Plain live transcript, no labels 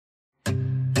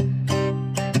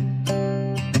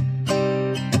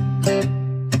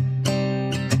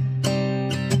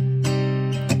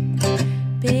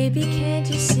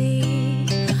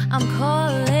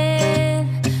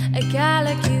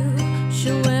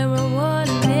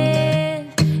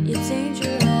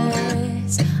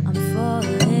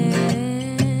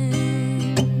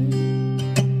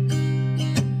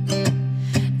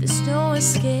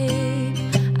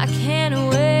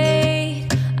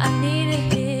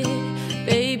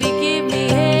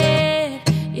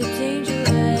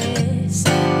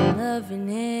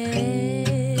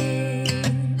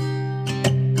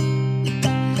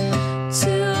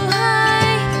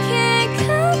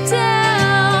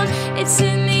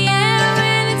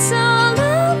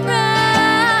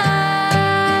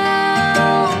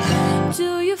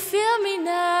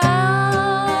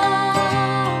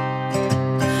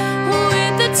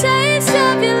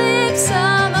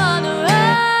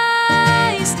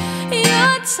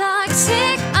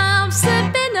toxic, I'm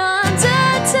slipping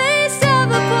under taste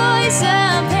of a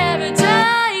poison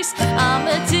paradise. I'm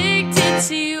addicted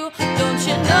to you, don't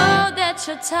you know that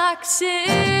you're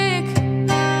toxic?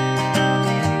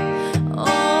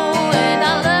 Oh, and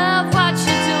I love what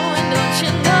you're doing, don't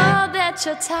you know that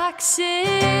you're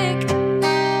toxic?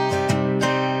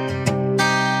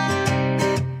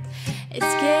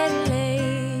 It's getting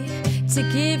late to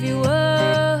give you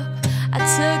up. I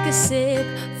took a sip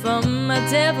from my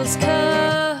devil's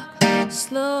cup.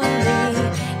 Slowly,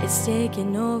 it's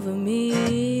taking over me.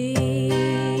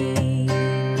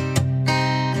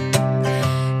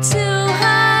 Too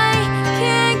high,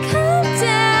 can't come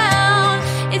down.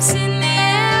 It's in the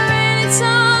air and it's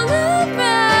all around.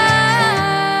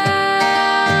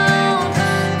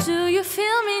 Do you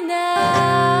feel me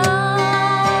now?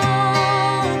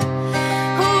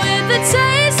 With the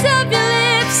taste of your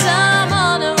lips, I'm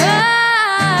on a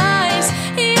rise.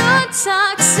 You're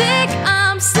toxic,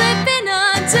 I'm slipping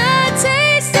under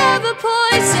taste of a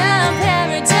poison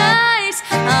paradise.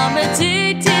 I'm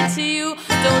addicted to you,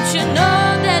 don't you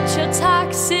know that you're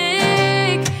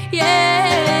toxic? Yeah.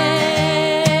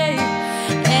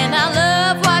 And I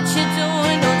love what you're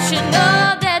doing, don't you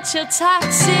know that you're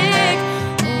toxic?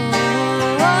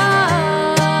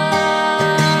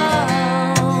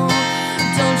 Oh,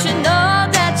 don't you know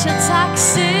that you're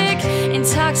toxic?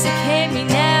 Intoxicate me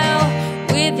now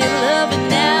with your loving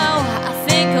now. I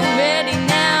think I'm ready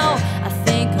now. I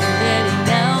think I'm ready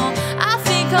now. I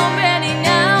think I'm ready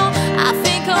now. I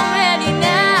think I'm ready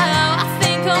now. I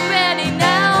think I'm ready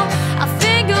now. I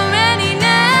think I'm ready now.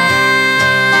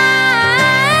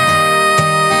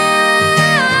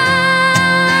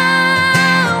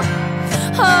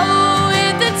 Oh,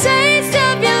 with the taste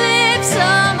of your lips,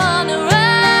 I'm on the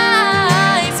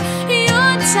rise.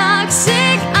 You're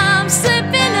toxic, I'm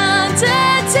slipping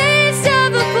under taste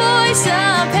of a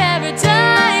poison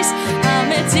paradise.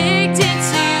 I'm addicted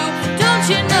to you, don't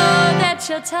you know that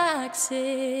you're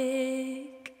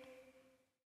toxic?